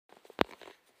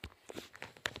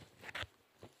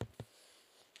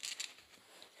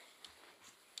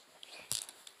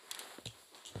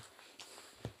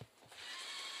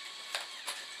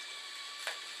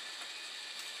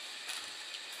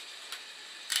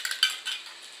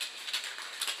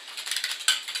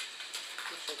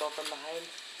actually go from behind.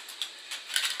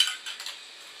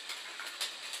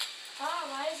 Oh,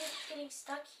 why is it getting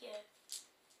stuck here?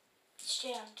 It's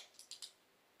jammed.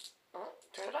 Oh,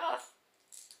 turn it off.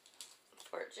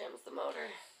 Before it jams the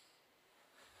motor.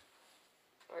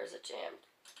 Where is it jammed?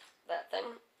 That thing?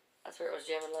 That's where it was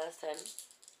jamming last time.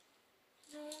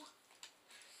 No.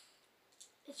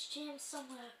 It's jammed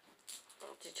somewhere.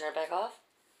 Did you turn it back off?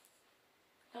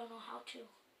 I don't know how to.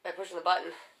 By pushing the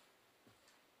button.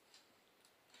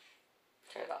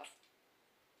 Turn it off.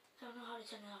 I don't know how to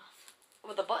turn it off.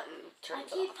 With the button, turn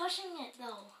it off. I keep pushing it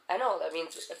though. I know, that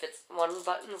means if it's one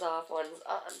button's off, one's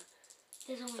on.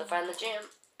 There's only So find the jam.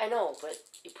 I know, but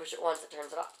you push it once, it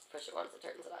turns it off. Push it once, it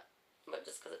turns it on. But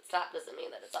just because it's stopped doesn't mean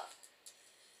that it's off.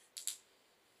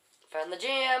 Find the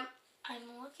jam. I'm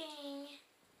looking.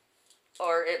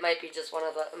 Or it might be just one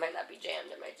of the, it might not be jammed,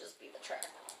 it might just be the track.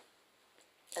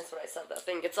 That's what I said, that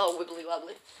thing gets all wibbly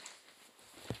wobbly.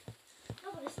 No,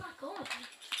 but it's not going.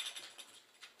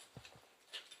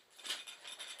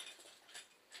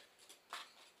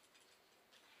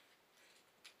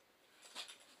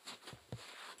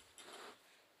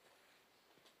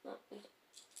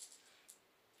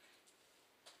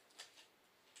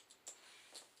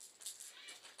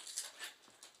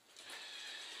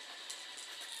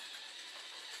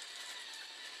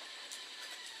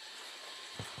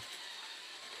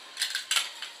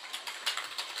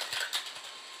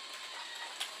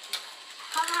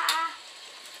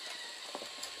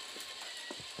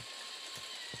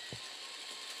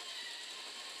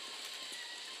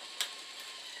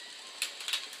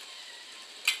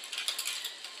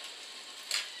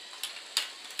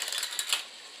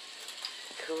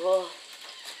 Cool.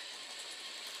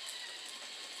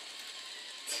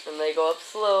 And they go up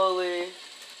slowly.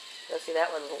 You'll see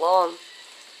that one's long.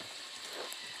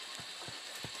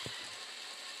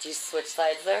 Do you switch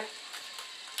sides there? Is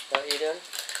that what you do?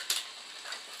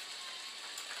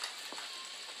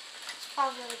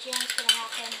 Probably the jam's gonna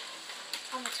happen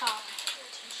on the top.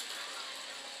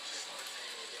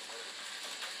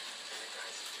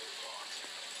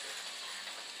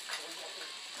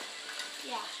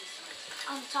 Yeah,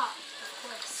 on the top, of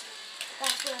course.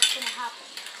 That's where it's gonna happen.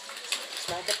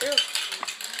 Smack it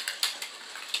through.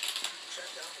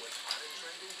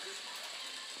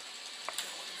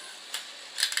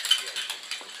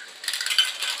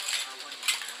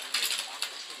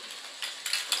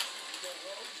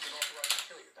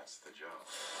 That's the job.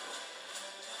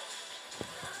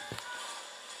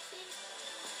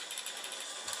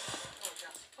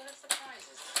 What are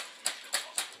surprises?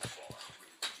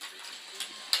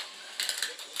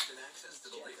 Instant access to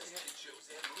the latest kid shows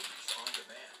and movies on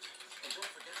demand. And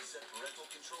don't forget to set parental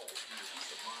controls for your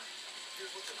peace of mind.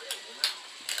 Here's what's available now.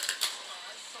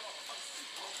 I saw a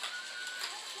sequel.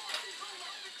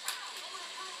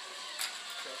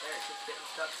 Right there, it's just getting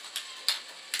stuck.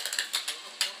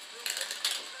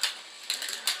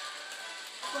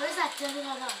 What is that?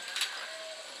 Da-da-da-da.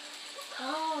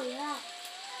 Oh, yeah.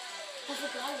 I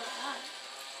forgot about that.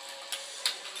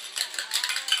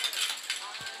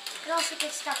 It also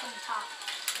gets stuck on the top.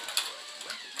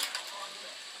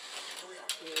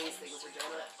 Yeah, these things are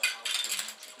doing it.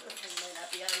 This thing might not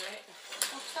be on right.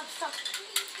 Stop, stop, stop.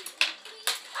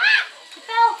 Ah! It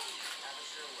fell!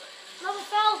 No, it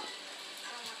fell!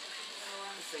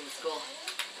 This thing's cool.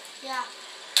 Yeah.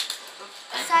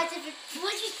 Besides, if it,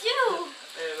 what'd you do?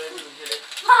 I didn't hit it.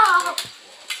 Oh!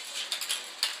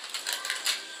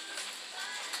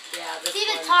 Yeah, this See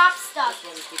the one, top stuck. This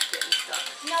one keeps getting stuck.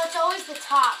 No, it's always the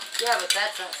top. Yeah, but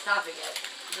that's not stopping it.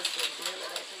 This one's doing it,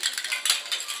 I think.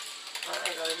 Oh,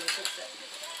 there you go, you fixed it.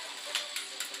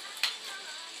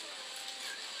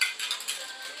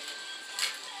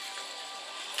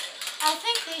 I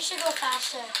think they should go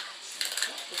faster.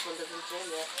 This one doesn't jam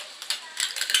yet.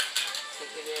 I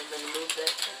think maybe I moved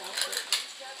it.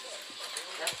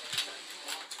 Yep.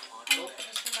 Oh,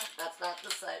 That's not the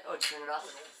side. Oh, turn it off.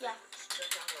 yeah. Check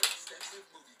out our extensive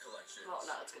movie collection. Oh,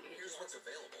 no, it's gonna get Here's what's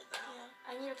available now. Yeah.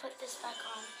 I need to put this back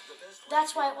on.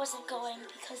 That's why it wasn't going,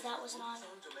 because that wasn't on.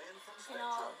 You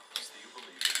know, just...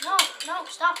 No, no,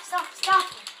 stop, stop, stop.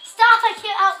 Stop, I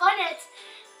can't outrun it.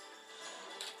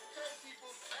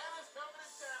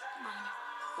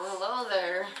 Well, hello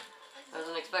there. I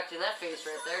wasn't expecting that face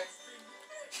right there.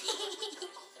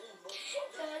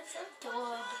 That's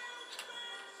adorable.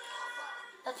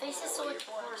 The face is so Poor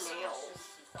adorable. nails.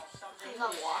 I You love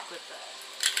can walk with that.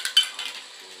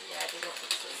 Yeah, I think I'll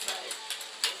fix this side.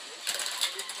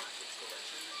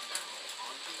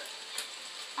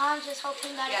 I'm just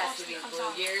hoping that it Yeah, so actually these comes blue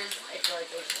off. gears, I feel like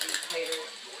they should be tighter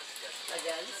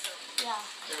against. Yeah.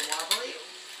 They're wobbly.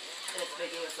 And it's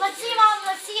making us Let's see, Mom.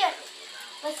 Let's see it.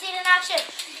 Let's see it in action.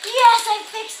 Yes, I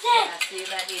fixed it. Yeah, see,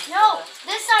 that needs No, to...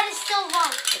 this side is still wrong.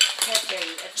 It's catching.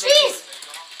 It's Jeez!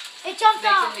 It jumped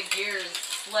making off. the gears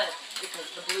slip because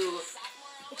the blue...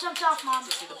 It jumped off, Mom.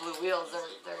 You see the blue wheels,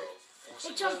 they're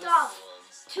It jumped off.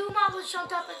 2 marbles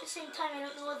jumped off at the same time. I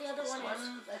don't know what the other one is.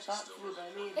 one I thought flew by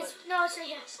me, but... No, it's right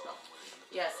here.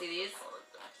 Yeah, see these?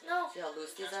 No, See how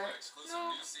loose these are?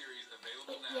 no.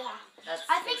 Yeah. That's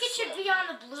I think their it should slip. be on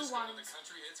the blue ones.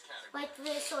 Like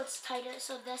this, so it's tighter.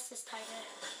 So this is tighter.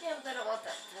 Yeah, but I don't want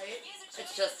that tight.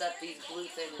 It's just that these blue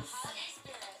things,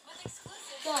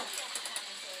 Yeah.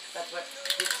 that's what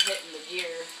keeps hitting the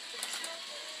gear.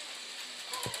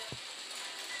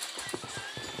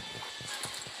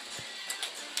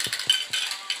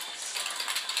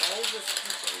 Why is this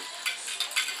catching?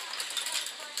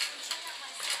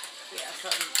 Yeah,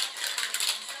 something.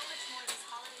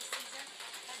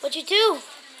 What'd you do?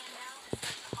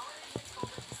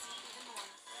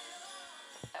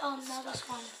 Oh, no, this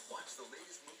one. Watch the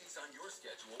latest movies on your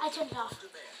schedule I turned it off. on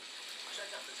demand. Check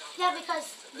out the top Yeah, because,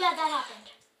 yeah, that happened.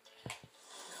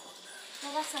 No,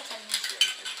 that's not turning off.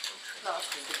 No, it's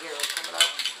because the gear was coming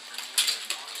out.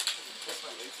 This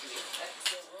one needs to be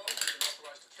fixed.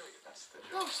 authorized to kill you. That's the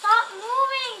No, stop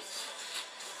moving!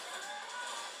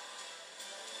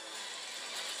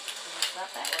 It's not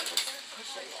that one, it's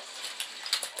pushing it.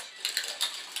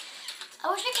 I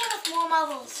wish I came with more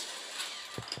marbles.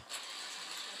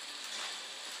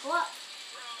 What?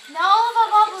 No, the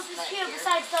marbles is here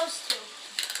besides those 2.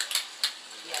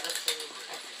 Yeah, this thing,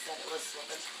 I said it was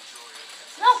slipping.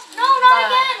 No, no, not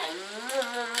again!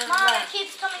 Mom, it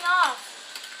keeps coming off.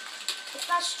 It's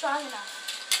not strong enough.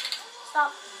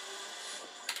 Stop.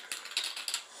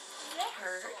 That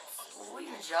hurts. Oh,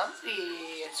 you're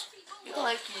jumpy. You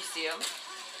like you see him.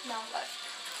 No. But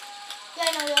Yeah,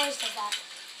 I know, he always does that.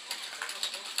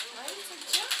 why is it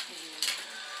jumpy?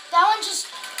 That one just...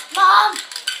 Mom!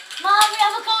 Mom, we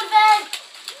have a code red!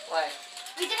 What?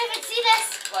 We didn't even see this!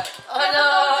 What? We Oh have a no!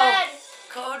 code red!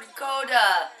 Code Coda!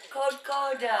 Code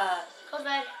Coda! Code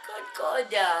red. Code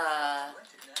Coda!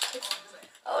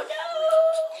 Oh no!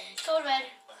 Code red.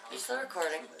 You still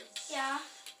recording? Yeah.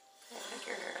 I think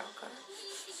you're here. Okay.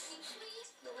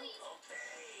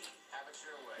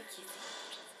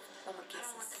 Oh my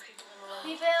kisses.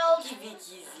 Rebuild. Kizzy,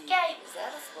 kizzy. Okay. Is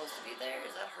that supposed to be there?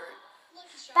 Is that hurt?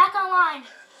 Back online.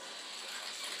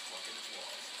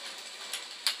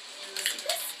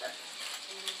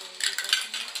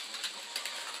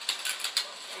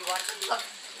 Are you watching? Look.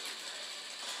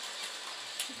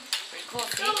 Pretty cool.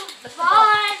 See? Go Look at the ball.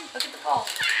 on. Look at the ball.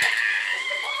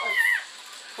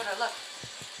 Coda, look.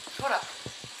 Coda,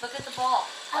 look at the ball.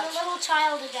 I'm a little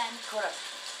child again. Coda.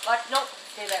 Watch. No.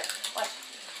 Stay there. Watch.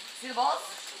 See the balls?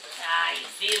 Ah, you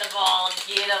see the balls.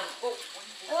 Get them. Oh.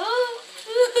 Ooh.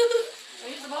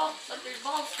 Here's the ball. Look, there's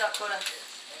balls stuck, Coda.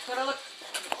 Coda, look.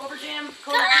 Over jam.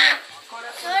 Coda, jam. Coda,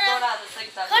 what's going on? This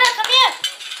thing's not Coda, come here.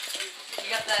 You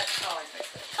got that? Oh, I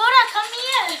fixed it. Coda, come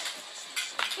here.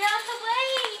 Get out of the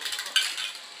way.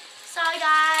 Sorry,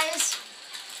 guys.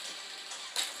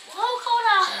 Whoa,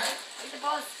 Coda. Look at the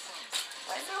balls.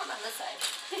 Why is there one on this side?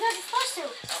 Because it's supposed to.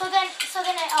 So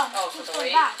then it Oh, so keeps the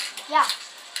going weight? back. Yeah.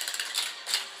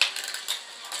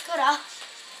 Coda,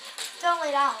 don't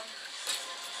lay down.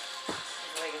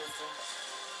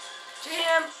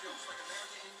 Jam.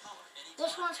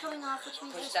 This one's coming off, which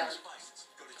means Push this down. one's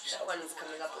That one's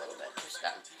coming up a little bit. Push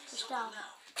down. pushed down.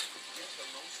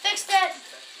 Fixed it.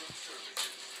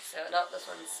 So, no, this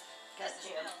one's got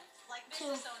jam. 2.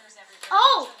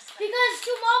 Oh, because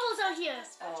 2 marbles are here.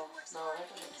 Oh, no, that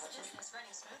doesn't touch it.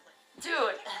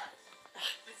 Dude.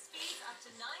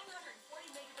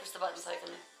 Push the button so I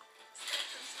can...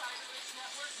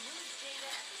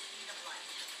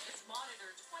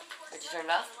 Did you turn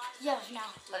it off? Yeah, now.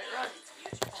 Let it run.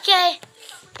 Okay.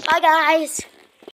 Bye, guys.